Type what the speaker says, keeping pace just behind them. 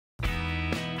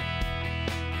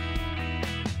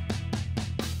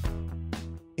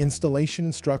Installation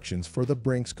instructions for the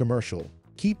Brinks commercial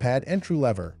keypad entry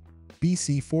lever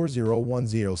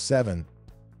BC40107.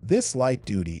 This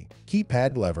light-duty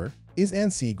keypad lever is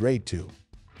ANSI Grade 2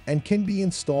 and can be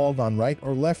installed on right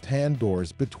or left-hand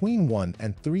doors between 1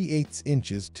 and 3/8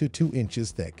 inches to 2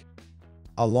 inches thick,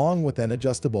 along with an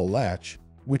adjustable latch,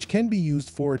 which can be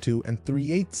used for a 2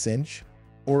 3/8 inch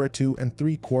or a 2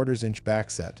 3/4 inch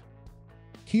backset.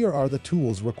 Here are the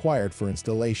tools required for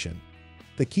installation.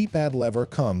 The keypad lever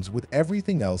comes with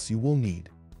everything else you will need.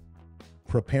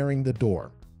 Preparing the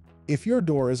door. If your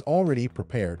door is already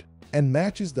prepared and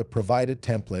matches the provided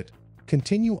template,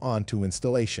 continue on to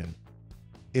installation.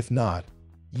 If not,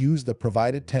 use the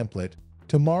provided template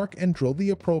to mark and drill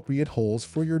the appropriate holes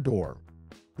for your door.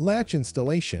 Latch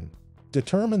installation.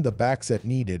 Determine the backset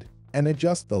needed and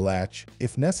adjust the latch,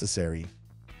 if necessary,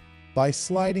 by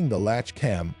sliding the latch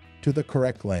cam to the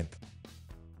correct length.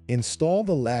 Install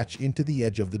the latch into the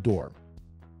edge of the door.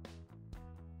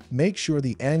 Make sure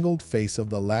the angled face of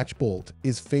the latch bolt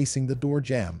is facing the door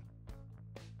jamb.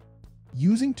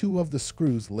 Using 2 of the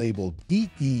screws labeled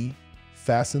EE,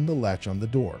 fasten the latch on the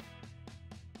door.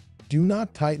 Do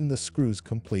not tighten the screws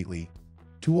completely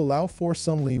to allow for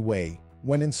some leeway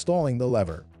when installing the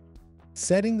lever.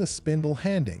 Setting the spindle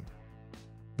handing.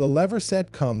 The lever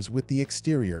set comes with the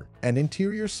exterior and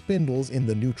interior spindles in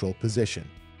the neutral position.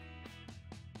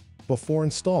 Before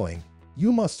installing,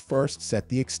 you must first set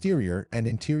the exterior and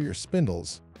interior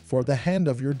spindles for the hand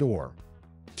of your door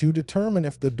to determine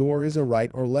if the door is a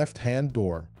right or left-hand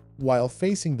door while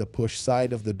facing the push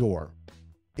side of the door.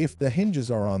 If the hinges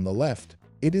are on the left,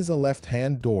 it is a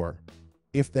left-hand door.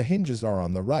 If the hinges are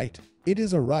on the right, it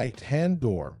is a right-hand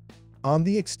door. On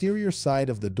the exterior side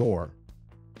of the door,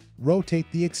 rotate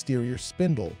the exterior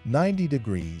spindle 90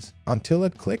 degrees until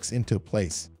it clicks into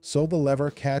place so the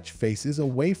lever catch faces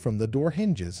away from the door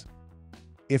hinges.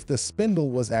 If the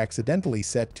spindle was accidentally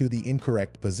set to the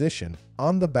incorrect position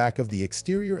on the back of the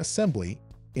exterior assembly,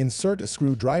 insert a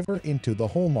screwdriver into the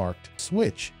hole marked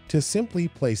switch to simply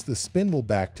place the spindle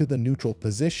back to the neutral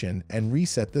position and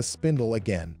reset the spindle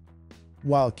again.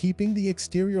 While keeping the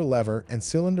exterior lever and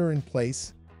cylinder in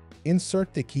place,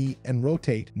 insert the key and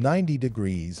rotate 90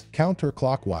 degrees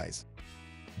counterclockwise.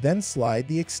 Then slide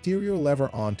the exterior lever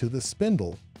onto the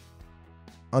spindle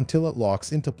until it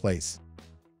locks into place.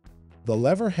 The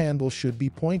lever handle should be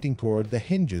pointing toward the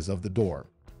hinges of the door.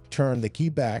 Turn the key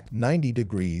back 90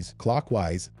 degrees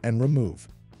clockwise and remove.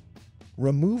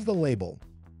 Remove the label.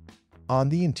 On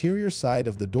the interior side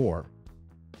of the door,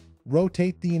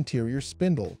 rotate the interior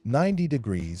spindle 90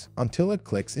 degrees until it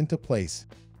clicks into place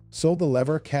so the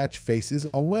lever catch faces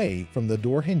away from the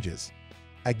door hinges.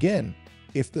 Again,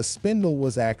 if the spindle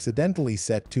was accidentally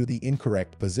set to the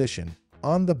incorrect position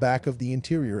on the back of the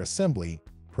interior assembly,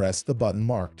 press the button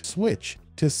marked switch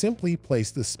to simply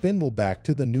place the spindle back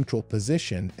to the neutral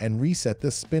position and reset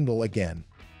the spindle again.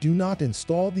 Do not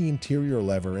install the interior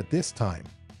lever at this time.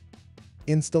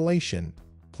 Installation.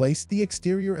 Place the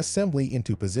exterior assembly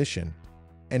into position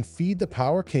and feed the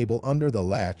power cable under the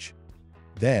latch.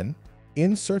 Then,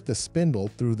 insert the spindle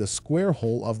through the square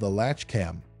hole of the latch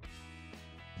cam.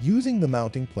 Using the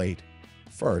mounting plate,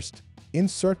 first,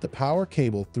 insert the power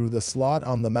cable through the slot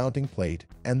on the mounting plate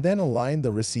and then align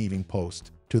the receiving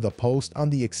post to the post on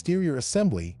the exterior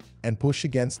assembly and push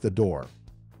against the door.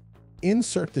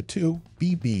 Insert the 2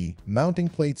 BB mounting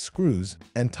plate screws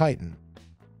and tighten.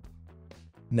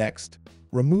 Next,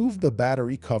 remove the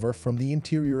battery cover from the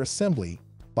interior assembly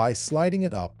by sliding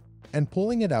it up and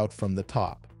pulling it out from the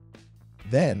top.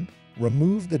 Then,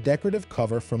 remove the decorative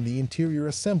cover from the interior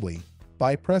assembly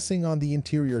by pressing on the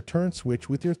interior turn switch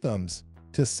with your thumbs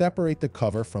to separate the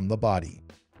cover from the body.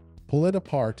 Pull it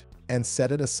apart and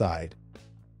set it aside.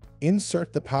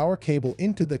 Insert the power cable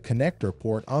into the connector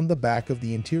port on the back of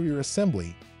the interior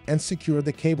assembly and secure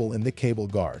the cable in the cable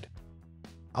guard.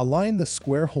 Align the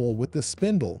square hole with the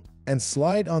spindle and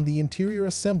slide on the interior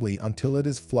assembly until it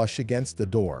is flush against the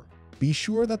door. Be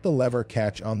sure that the lever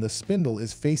catch on the spindle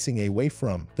is facing away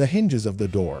from the hinges of the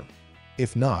door.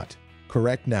 If not,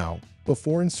 correct now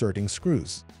before inserting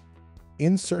screws.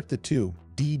 Insert the 2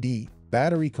 DD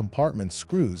battery compartment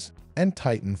screws and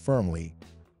tighten firmly.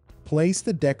 Place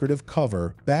the decorative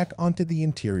cover back onto the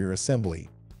interior assembly.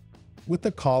 With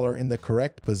the collar in the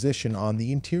correct position on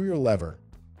the interior lever,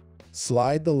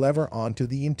 slide the lever onto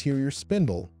the interior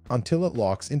spindle until it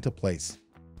locks into place.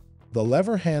 The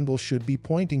lever handle should be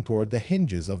pointing toward the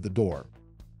hinges of the door.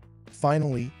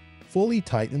 Finally, fully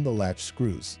tighten the latch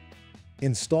screws.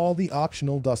 Install the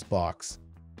optional dust box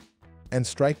and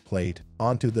strike plate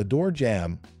onto the door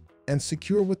jamb and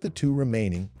secure with the 2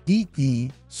 remaining EE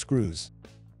screws.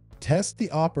 Test the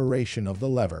operation of the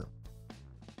lever.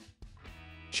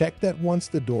 Check that once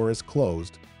the door is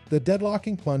closed, the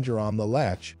deadlocking plunger on the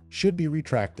latch should be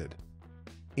retracted.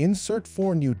 Insert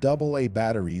 4 new AA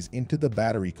batteries into the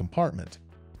battery compartment.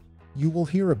 You will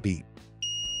hear a beep.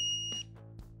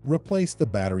 Replace the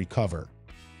battery cover.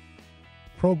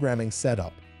 Programming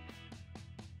setup.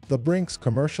 The Brinks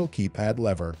commercial keypad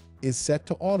lever is set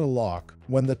to auto lock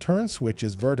when the turn switch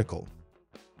is vertical.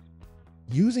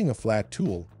 Using a flat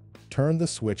tool, turn the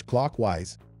switch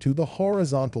clockwise to the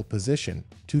horizontal position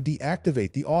to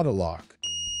deactivate the auto lock.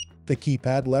 The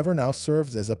keypad lever now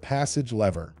serves as a passage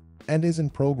lever and is in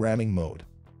programming mode.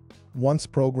 Once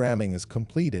programming is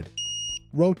completed,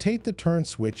 rotate the turn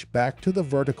switch back to the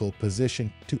vertical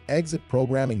position to exit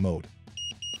programming mode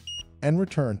and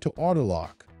return to auto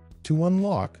lock. To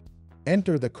unlock,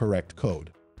 enter the correct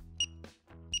code.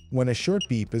 When a short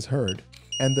beep is heard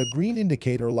and the green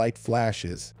indicator light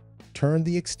flashes, turn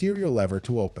the exterior lever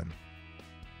to open.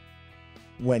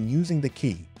 When using the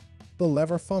key, the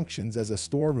lever functions as a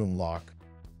storeroom lock,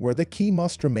 where the key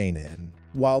must remain in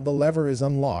while the lever is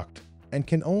unlocked and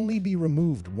can only be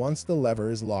removed once the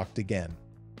lever is locked again.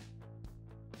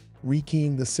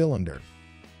 Rekeying the cylinder.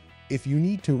 If you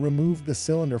need to remove the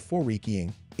cylinder for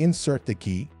rekeying, insert the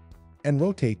key and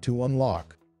rotate to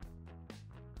unlock.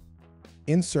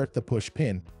 Insert the push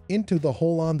pin into the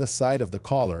hole on the side of the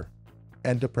collar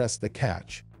and depress the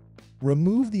catch.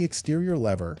 Remove the exterior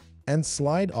lever and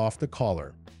slide off the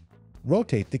collar.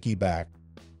 Rotate the key back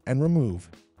and remove.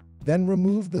 Then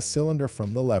remove the cylinder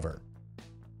from the lever.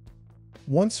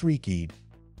 Once rekeyed,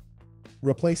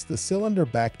 replace the cylinder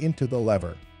back into the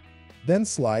lever. Then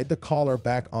slide the collar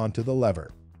back onto the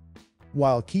lever.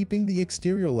 While keeping the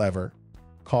exterior lever,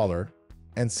 collar,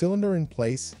 and cylinder in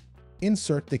place,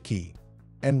 insert the key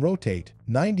and rotate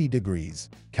 90 degrees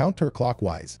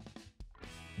counterclockwise.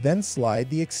 Then slide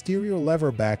the exterior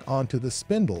lever back onto the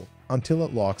spindle until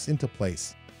it locks into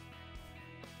place.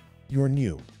 Your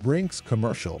new Brinks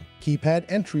commercial keypad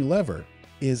entry lever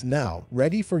is now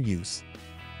ready for use.